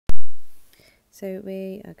So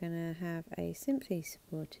we are going to have a simply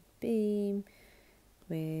supported beam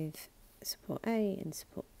with support A and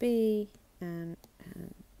support B, and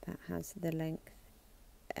that has the length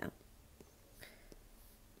L.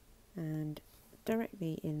 And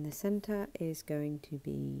directly in the centre is going to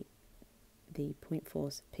be the point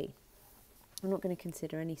force P. I'm not going to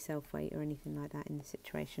consider any self-weight or anything like that in this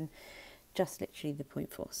situation, just literally the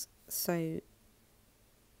point force. So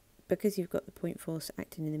because you've got the point force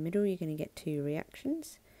acting in the middle, you're going to get two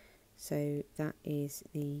reactions. So that is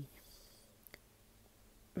the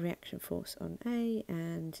reaction force on A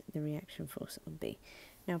and the reaction force on B.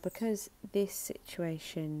 Now, because this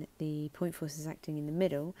situation, the point force is acting in the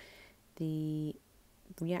middle, the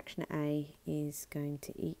reaction at A is going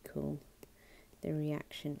to equal the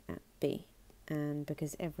reaction at B. And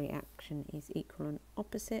because every action is equal and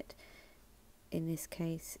opposite, in this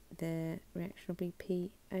case, the reaction will be P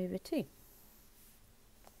over 2.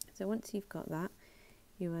 So once you've got that,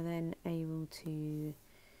 you are then able to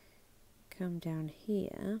come down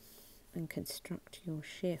here and construct your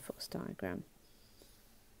shear force diagram.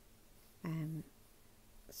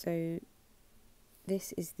 So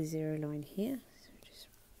this is the zero line here.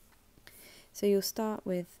 So you'll start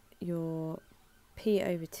with your P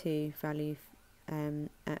over 2 value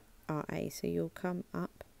at RA. So you'll come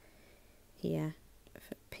up here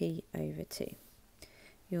for P over 2.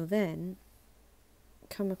 You'll then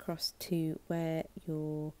come across to where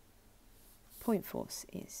your point force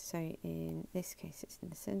is. So in this case it's in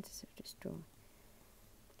the centre, so just draw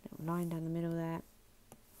a little line down the middle there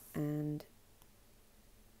and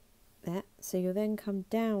there. So you'll then come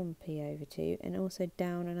down P over 2 and also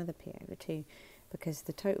down another P over 2 because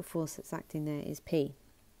the total force that's acting there is P.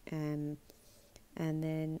 And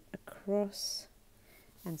then across,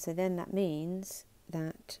 and so then that means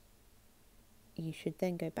that you should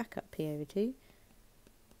then go back up P over 2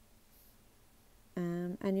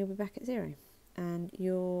 and you'll be back at 0. And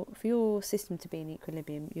for your system to be in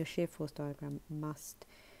equilibrium, your shear force diagram must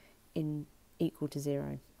equal to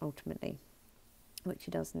 0 ultimately, which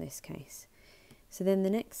it does in this case. So then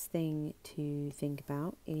the next thing to think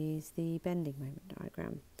about is the bending moment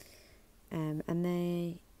diagram. And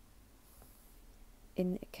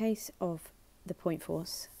in the case of the point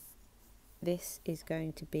force, this is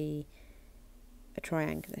going to be a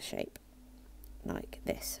triangular shape like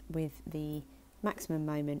this, with the maximum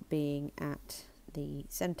moment being at the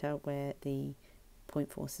centre where the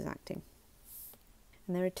point force is acting.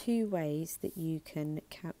 And there are two ways that you can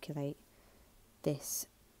calculate this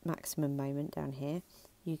maximum moment down here.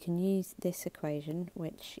 You can use this equation,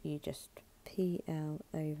 which you just PL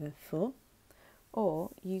over 4, or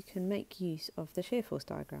you can make use of the shear force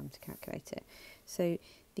diagram to calculate it. So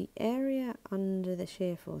the area under the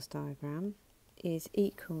shear force diagram is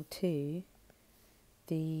equal to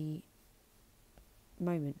the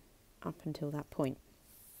moment up until that point.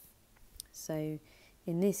 So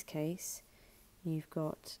in this case, you've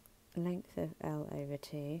got length of L over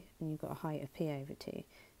 2 and you've got a height of P over 2.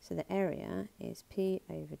 So the area is P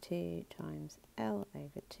over 2 times L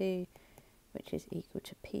over 2, which is equal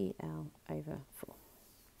to PL over 4.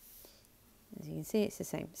 As you can see, it's the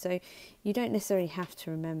same. So you don't necessarily have to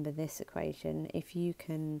remember this equation. If you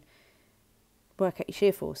can work out your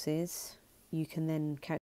shear forces, you can then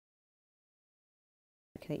calculate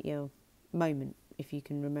your moment, if you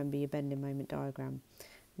can remember your bending moment diagram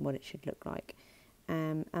and what it should look like.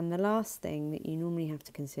 And the last thing that you normally have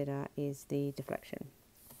to consider is the deflection.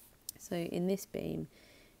 So in this beam,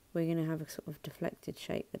 we're going to have a sort of deflected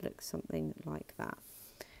shape that looks something like that.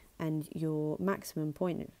 And your maximum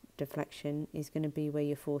point of deflection is going to be where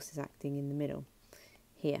your force is acting in the middle,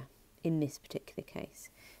 here, in this particular case.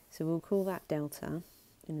 So we'll call that delta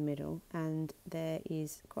in the middle, and there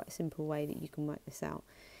is quite a simple way that you can work this out.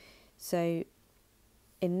 So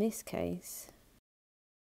in this case,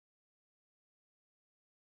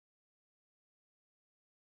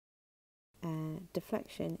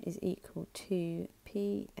 deflection is equal to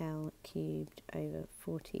PL cubed over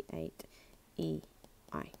 48 EI.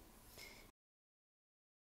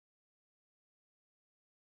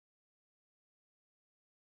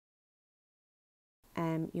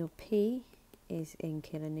 Your P is in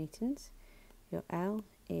kilonewtons, your L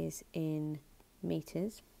is in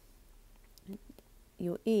meters,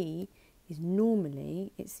 your E is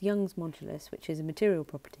normally, it's Young's modulus, which is a material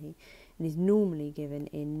property, and is normally given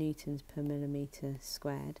in newtons per millimetre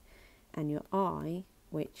squared, and your I,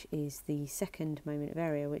 which is the second moment of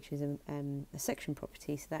area, which is a section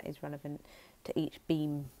property, so that is relevant to each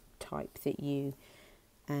beam type that you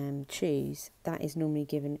choose, that is normally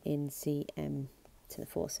given in cm to the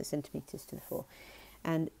 4, so centimetres to the 4.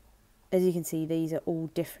 And as you can see, these are all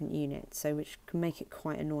different units, so which can make it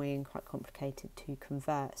quite annoying, quite complicated to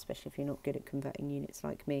convert, especially if you're not good at converting units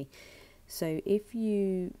like me. So if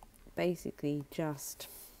you basically just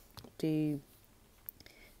do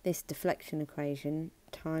this deflection equation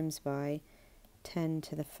times by 10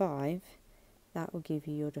 to the 5, that will give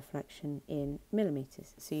you your deflection in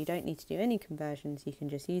millimetres. So you don't need to do any conversions, you can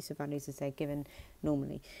just use the values as they're given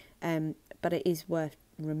normally. But it is worth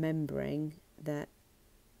remembering that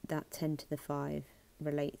that 10 to the 5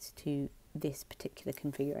 relates to this particular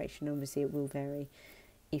configuration. Obviously it will vary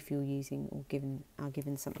if you're using or are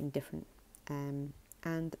given something different. And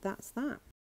that's that.